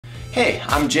Hey,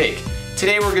 I'm Jake.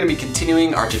 Today we're going to be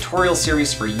continuing our tutorial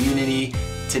series for Unity.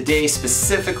 Today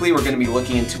specifically we're going to be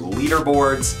looking into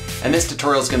leaderboards, and this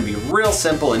tutorial is going to be real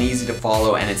simple and easy to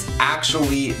follow, and it's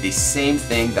actually the same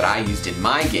thing that I used in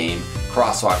my game,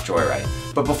 Crosswalk Joyride.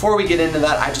 But before we get into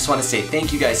that, I just want to say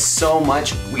thank you guys so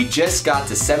much. We just got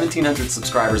to 1,700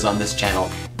 subscribers on this channel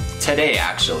today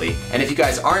actually, and if you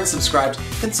guys aren't subscribed,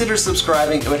 consider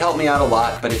subscribing. It would help me out a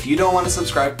lot, but if you don't want to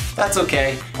subscribe, that's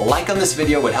okay. A like on this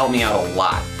video would help me out a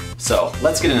lot. So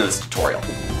let's get into this tutorial.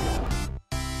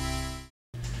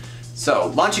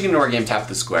 So launching into our game, tap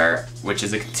the square, which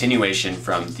is a continuation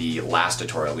from the last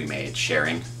tutorial we made,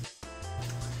 sharing.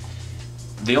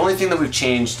 The only thing that we've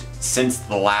changed since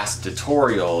the last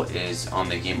tutorial is on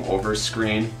the game over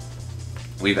screen.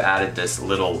 We've added this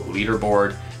little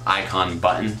leaderboard icon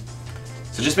button.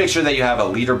 So just make sure that you have a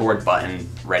leaderboard button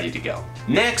ready to go.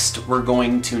 Next, we're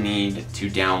going to need to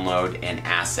download an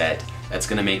asset that's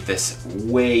gonna make this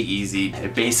way easy.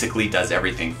 It basically does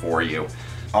everything for you.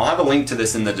 I'll have a link to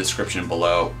this in the description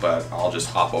below, but I'll just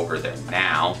hop over there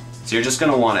now. So you're just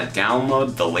gonna wanna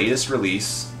download the latest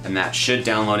release, and that should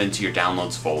download into your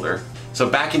downloads folder. So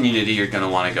back in Unity, you're gonna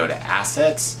wanna go to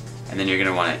Assets, and then you're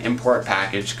gonna wanna import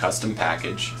package, custom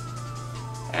package,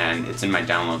 and it's in my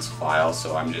downloads file,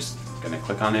 so I'm just gonna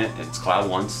click on it. It's Cloud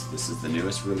Once. This is the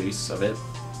newest release of it.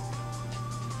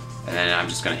 And then I'm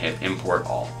just gonna hit Import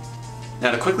All. Now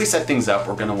to quickly set things up,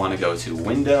 we're gonna wanna go to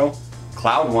Window,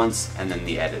 Cloud Once, and then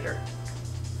the editor.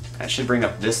 That should bring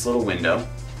up this little window,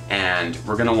 and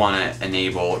we're gonna wanna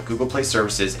enable Google Play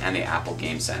Services and the Apple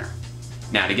Game Center.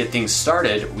 Now to get things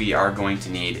started, we are going to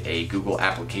need a Google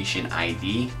Application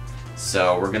ID.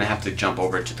 So we're gonna have to jump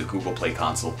over to the Google Play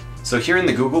Console. So here in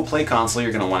the Google Play Console,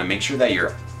 you're gonna wanna make sure that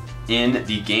you're in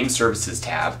the Game Services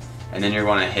tab, and then you're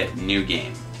gonna hit New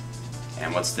Game.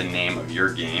 And what's the name of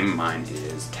your game? Mine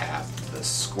is Tap the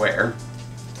Square.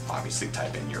 Obviously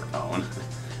type in your own.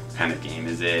 What kind of game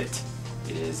is it?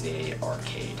 It is a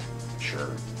arcade. Sure.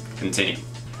 Continue.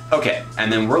 Okay,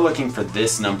 and then we're looking for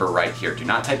this number right here. Do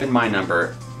not type in my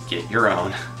number, get your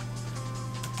own.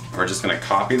 We're just gonna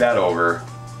copy that over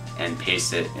and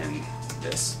paste it in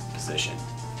this position.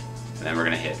 And then we're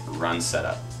gonna hit Run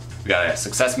Setup. We got a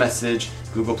success message,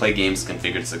 Google Play Games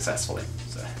configured successfully.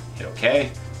 So hit OK,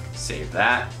 save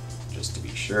that, just to be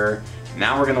sure.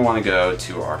 Now we're gonna wanna go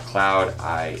to our Cloud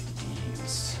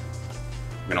IDs.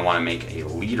 We're gonna wanna make a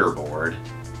leaderboard.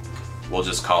 We'll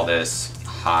just call this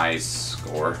High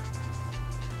Score.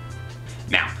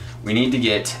 Now, we need to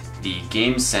get the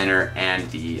Game Center and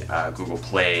the Google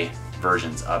Play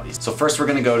versions of these. So first we're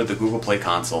gonna go to the Google Play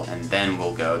Console, and then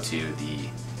we'll go to the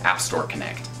App Store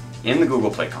Connect. In the Google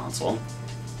Play Console,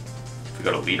 if we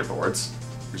go to Leaderboards,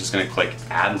 we're just gonna click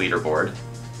Add Leaderboard,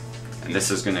 and this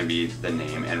is gonna be the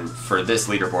name. And for this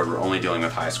leaderboard, we're only dealing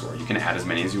with high score. You can add as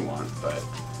many as you want, but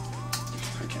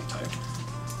I can't type.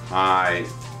 High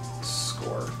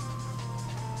score.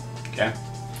 Okay.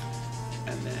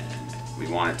 And then we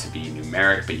want it to be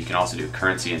numeric, but you can also do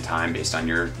currency and time based on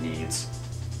your needs.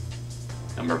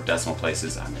 Number of decimal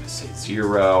places, I'm gonna say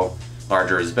 0.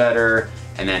 Larger is better.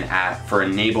 And then for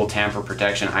enable tamper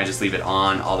protection, I just leave it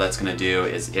on. All that's gonna do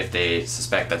is if they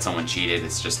suspect that someone cheated,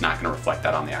 it's just not gonna reflect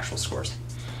that on the actual scores.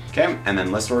 Okay, and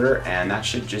then list order, and that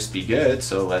should just be good,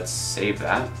 so let's save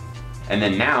that. And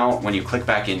then now, when you click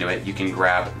back into it, you can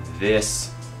grab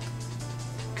this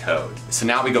code. So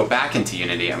now we go back into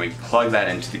Unity and we plug that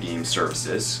into the game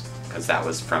services, because that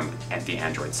was from the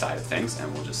Android side of things,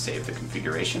 and we'll just save the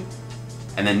configuration.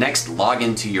 And then next, log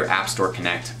into your App Store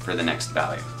Connect for the next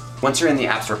value. Once you're in the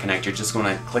App Store Connect, you're just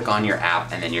gonna click on your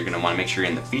app, and then you're gonna wanna make sure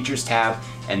you're in the Features tab,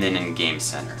 and then in Game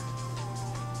Center.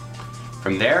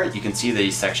 From there, you can see the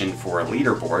section for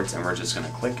leaderboards, and we're just gonna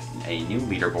click a new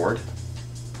leaderboard.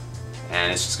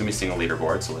 And it's just gonna be a single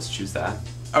leaderboard, so let's choose that.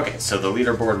 Okay, so the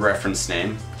leaderboard reference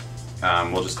name,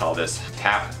 we'll just call this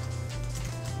Tap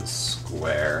the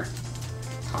Square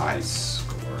High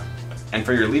Score. And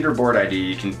for your leaderboard ID,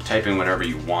 you can type in whatever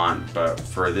you want, but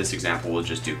for this example, we'll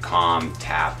just do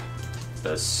tap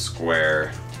the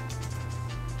square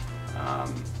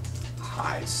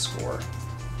high score,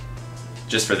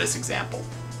 just for this example.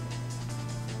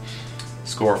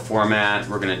 Score format,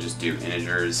 we're gonna just do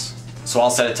integers. So I'll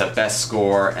set it to best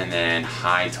score and then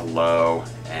high to low,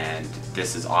 and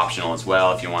this is optional as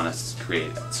well. If you want to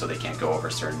create so they can't go over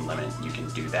a certain limit, you can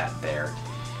do that there.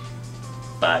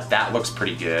 But that looks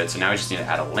pretty good. So now we just need to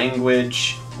add a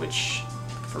language, which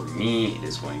for me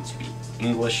is going to be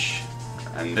English.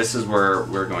 And this is where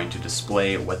we're going to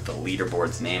display what the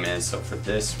leaderboard's name is. So for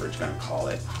this, we're just gonna call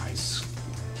it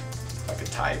if I could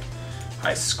type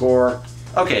high score.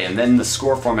 Okay, and then the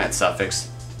score format suffix,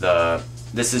 the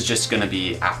this is just going to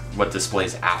be what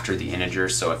displays after the integer.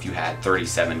 So if you had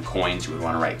 37 coins, you would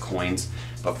want to write coins.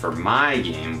 But for my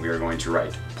game, we are going to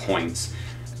write points.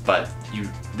 But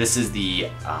this is the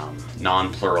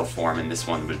non-plural form, and this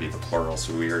one would be the plural.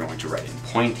 So we are going to write in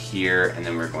point here, and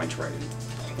then we're going to write in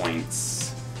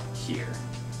points here.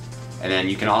 And then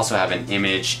you can also have an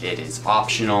image. It is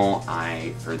optional.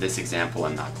 For this example,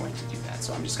 I'm not going to do that.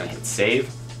 So I'm just going to hit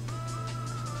save.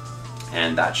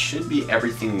 And that should be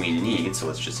everything we need. So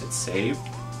let's just hit save.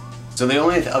 So the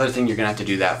only other thing you're going to have to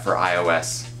do that for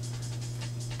iOS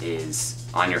is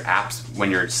on your apps.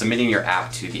 When you're submitting your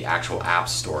app to the actual app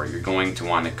store, you're going to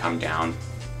want to come down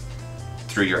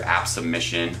through your app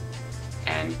submission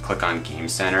and click on Game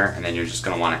Center. And then you're just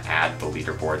going to want to add the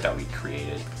leaderboard that we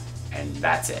created. And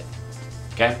that's it.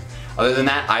 Okay? Other than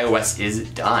that, iOS is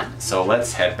done. So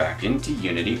let's head back into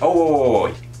Unity.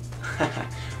 Oh,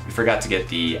 we forgot to get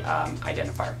the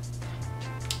identifier.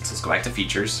 So let's go back to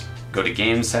features, go to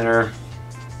Game Center.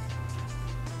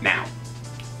 Now,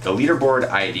 the leaderboard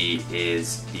ID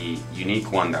is the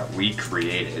unique one that we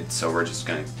created. So we're just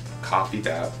gonna copy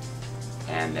that,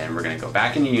 and then we're gonna go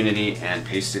back into Unity and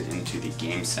paste it into the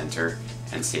Game Center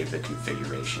and save the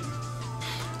configuration.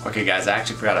 Okay guys, I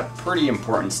actually forgot a pretty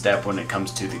important step when it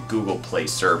comes to the Google Play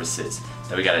services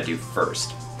that we gotta do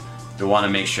first. You'll want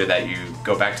to make sure that you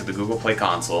go back to the Google Play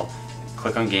console,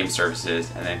 click on Game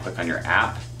Services, and then click on your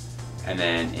app. And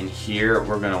then in here,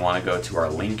 we're going to want to go to our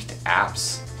linked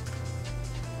apps.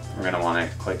 We're going to want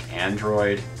to click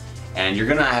Android. And you're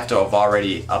going to have to have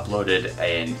already uploaded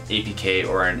an APK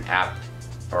or an app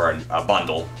or a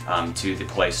bundle to the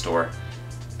Play Store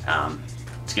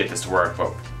to get this to work.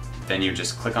 But then you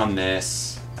just click on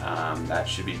this. That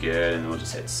should be good. And we'll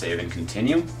just hit save and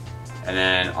continue. And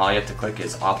then all you have to click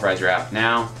is authorize your app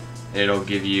now. It'll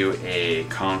give you a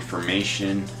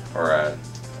confirmation or a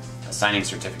signing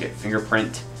certificate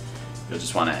fingerprint. You'll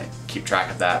just want to keep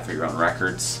track of that for your own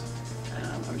records.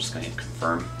 I'm just going to hit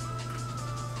confirm.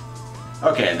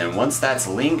 Okay, and then once that's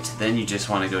linked, then you just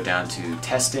want to go down to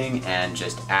testing and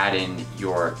just add in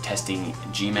your testing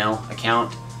Gmail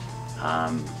account.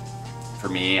 For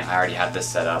me, I already had this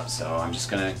set up, so I'm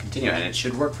just going to continue, and it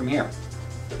should work from here.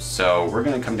 So we're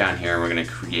going to come down here and we're going to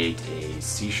create a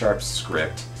C#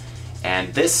 script,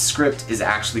 and this script is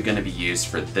actually going to be used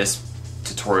for this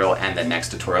tutorial and the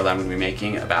next tutorial that I'm going to be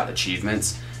making about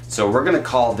achievements. So we're going to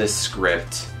call this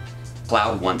script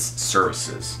Cloud Wants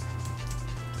Services.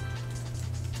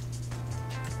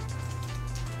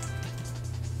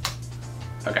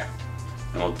 Okay,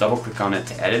 and we'll double click on it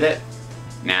to edit it.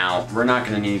 Now we're not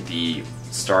going to need the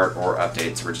start or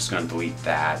updates, we're just going to delete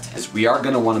that, as we are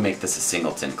going to want to make this a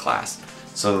singleton class.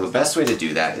 So the best way to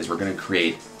do that is we're going to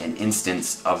create an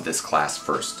instance of this class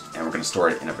first, and we're going to store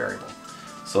it in a variable.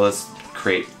 So let's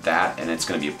create that, and it's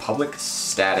going to be a public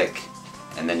static,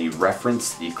 and then you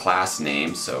reference the class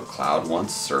name, so Cloud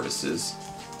Wants Services,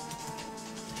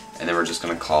 and then we're just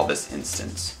going to call this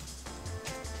instance.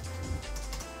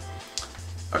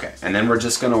 Okay, and then we're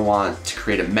just going to want to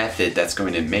create a method that's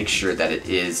going to make sure that it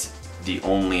is the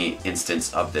only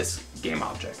instance of this game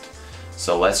object.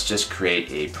 So let's just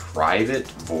create a private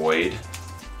void,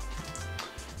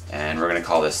 and we're going to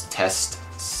call this test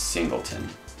singleton.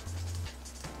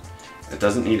 It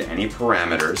doesn't need any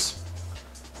parameters.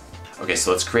 Okay,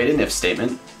 so let's create an if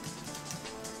statement,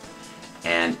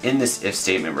 and in this if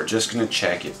statement we're just going to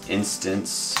check if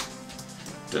instance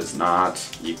does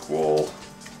not equal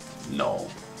null.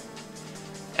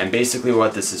 And basically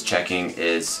what this is checking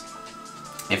is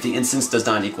if the instance does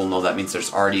not equal null, that means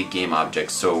there's already a game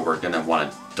object, so we're going to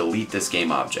want to delete this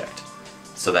game object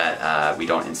so that we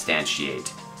don't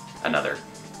instantiate another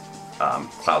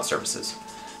cloud services.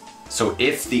 So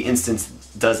if the instance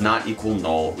does not equal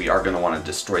null, we are going to want to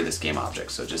destroy this game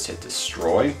object. So just hit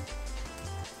destroy,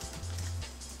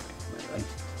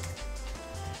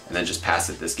 and then just pass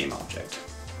it this game object.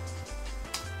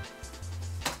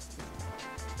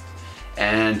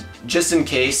 And just in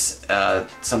case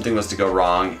something was to go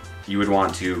wrong, you would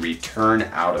want to return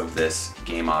out of this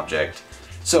game object.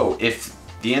 So if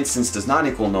the instance does not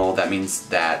equal null, that means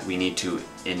that we need to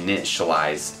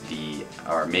initialize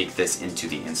or make this into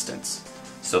the instance.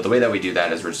 So the way that we do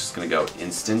that is we're just going to go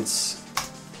instance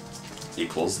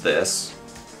equals this.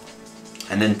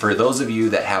 And then for those of you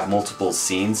that have multiple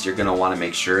scenes, you're going to want to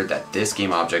make sure that this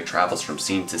game object travels from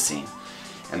scene to scene.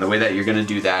 And the way that you're going to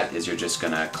do that is you're just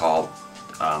going to call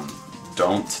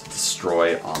don't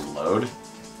destroy on load,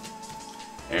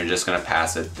 and you're just going to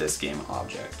pass it this game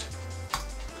object.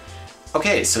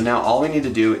 Okay, so now all we need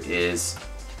to do is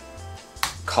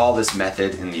call this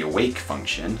method in the awake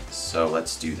function. So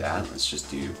let's do that. Let's just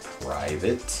do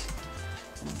private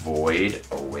void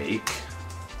awake,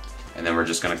 and then we're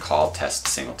just gonna call test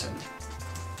singleton.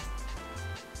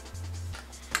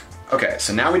 Okay,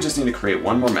 so now we just need to create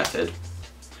one more method,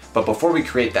 but before we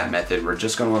create that method, we're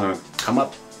just gonna wanna come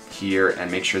up here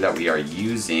and make sure that we are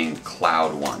using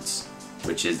cloud once,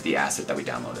 which is the asset that we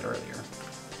downloaded earlier.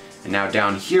 And now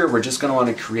down here, we're just gonna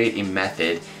wanna create a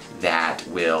method that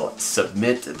will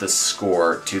submit the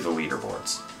score to the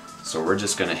leaderboards. So we're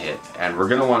just gonna hit, and we're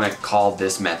gonna wanna call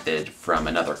this method from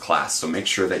another class. So make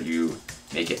sure that you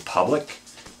make it public,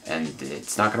 and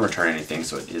it's not gonna return anything,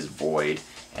 so it is void.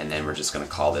 And then we're just gonna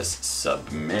call this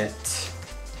submit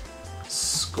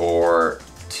score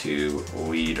to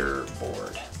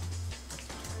leaderboard.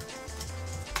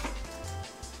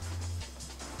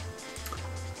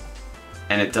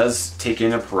 And it does take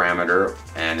in a parameter,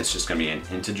 and it's just gonna be an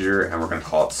integer, and we're gonna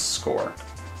call it score.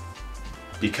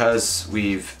 Because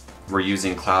we're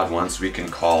using cloud once, we can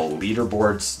call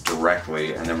leaderboards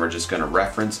directly, and then we're just gonna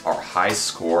reference our high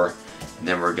score, and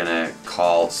then we're gonna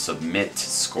call submit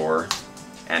score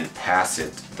and pass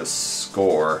it the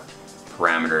score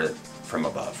parameter from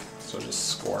above. So just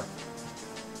score.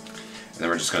 And then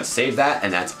we're just gonna save that,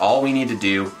 and that's all we need to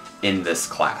do in this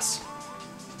class.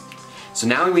 So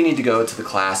now we need to go to the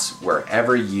class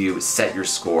wherever you set your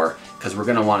score, because we're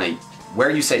gonna wanna, where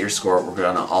you set your score, we're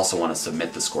gonna also wanna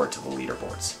submit the score to the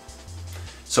leaderboards.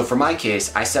 So for my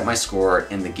case, I set my score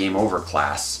in the game over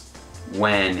class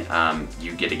when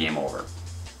you get a game over.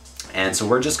 And so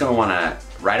we're just gonna wanna,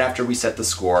 right after we set the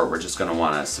score, we're just gonna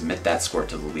wanna submit that score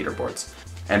to the leaderboards.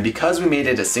 And because we made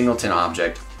it a singleton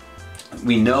object,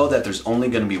 we know that there's only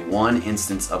gonna be one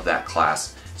instance of that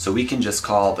class, so we can just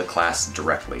call the class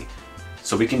directly.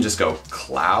 So we can just go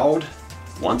cloud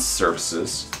once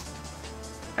services,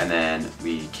 and then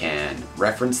we can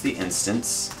reference the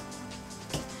instance,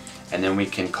 and then we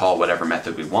can call whatever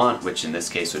method we want, which in this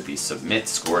case would be submit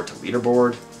score to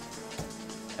leaderboard,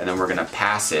 and then we're gonna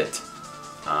pass it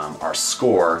our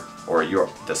score, or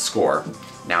the score.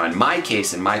 Now in my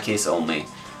case only,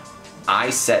 I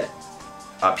set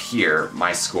up here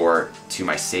my score to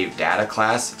my save data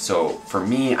class. So for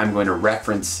me, I'm going to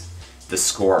reference the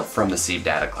score from the save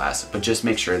data class, but just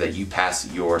make sure that you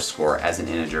pass your score as an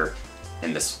integer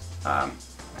in this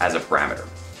as a parameter.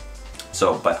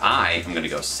 So, but I am gonna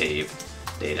go save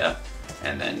data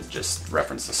and then just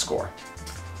reference the score.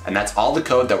 And that's all the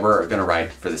code that we're gonna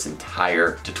write for this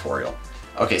entire tutorial.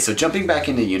 Okay, so jumping back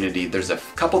into Unity, there's a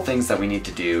couple things that we need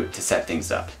to do to set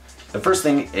things up. The first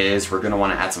thing is we're gonna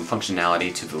wanna add some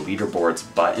functionality to the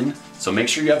leaderboards button. So make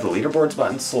sure you have the leaderboards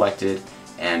button selected,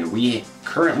 and we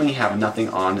currently have nothing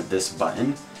on this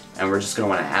button, and we're just gonna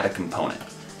wanna add a component.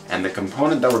 And the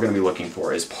component that we're gonna be looking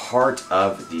for is part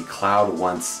of the Cloud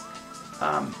Once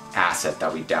asset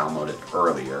that we downloaded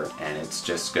earlier, and it's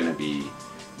just gonna be,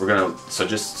 so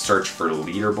just search for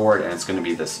leaderboard, and it's gonna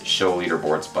be this show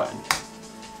leaderboards button.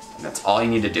 And that's all you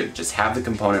need to do, just have the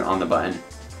component on the button,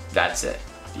 that's it.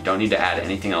 You don't need to add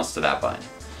anything else to that button.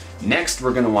 Next,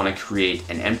 we're gonna wanna create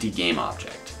an empty game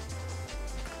object.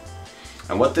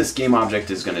 And what this game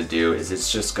object is gonna do is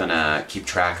it's just gonna keep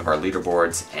track of our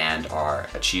leaderboards and our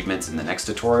achievements in the next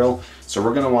tutorial. So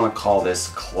we're gonna wanna call this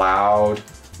Cloud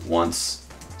Once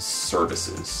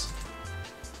Services.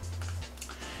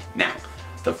 Now,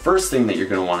 the first thing that you're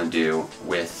gonna wanna do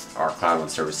with our Cloud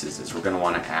Once Services is we're gonna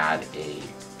wanna add a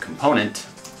component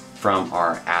from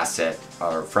our asset,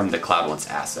 or from the Cloud Once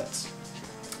assets.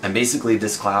 And basically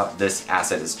this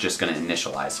asset is just gonna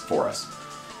initialize for us.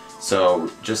 So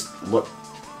just look,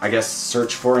 I guess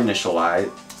search for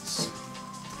initialize,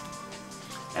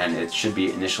 and it should be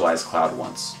initialize Cloud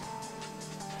Once.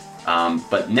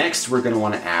 But next we're gonna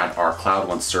wanna add our Cloud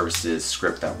Once Services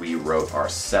script that we wrote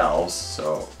ourselves.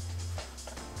 So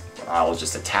I'll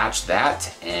just attach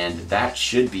that, and that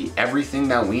should be everything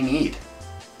that we need.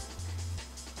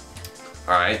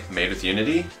 All right, made with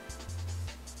Unity,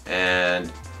 and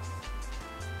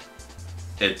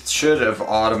it should have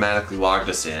automatically logged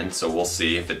us in, so we'll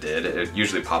see if it did. It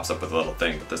usually pops up with a little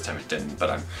thing, but this time it didn't,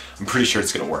 but I'm pretty sure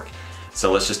it's gonna work.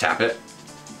 So let's just tap it,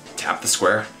 tap the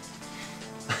square.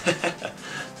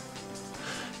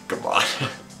 Come on.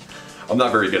 I'm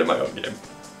not very good at my own game.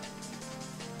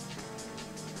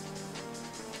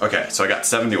 Okay, so I got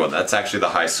 71, that's actually the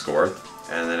high score.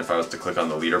 And then if I was to click on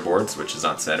the leaderboards, which is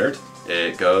not centered,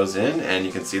 it goes in, and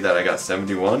you can see that I got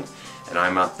 71. And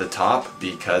I'm at the top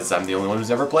because I'm the only one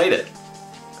who's ever played it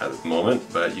at the moment,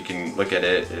 but you can look at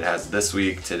it, it has this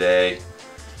week, today.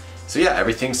 So yeah,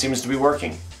 everything seems to be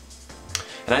working.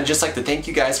 And I'd just like to thank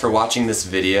you guys for watching this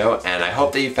video, and I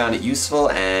hope that you found it useful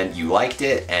and you liked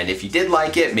it, and if you did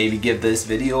like it, maybe give this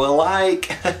video a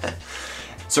like.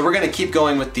 So we're gonna keep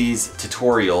going with these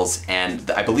tutorials,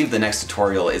 and I believe the next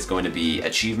tutorial is going to be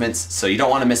achievements, so you don't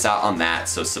wanna miss out on that.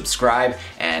 So subscribe,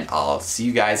 and I'll see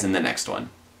you guys in the next one.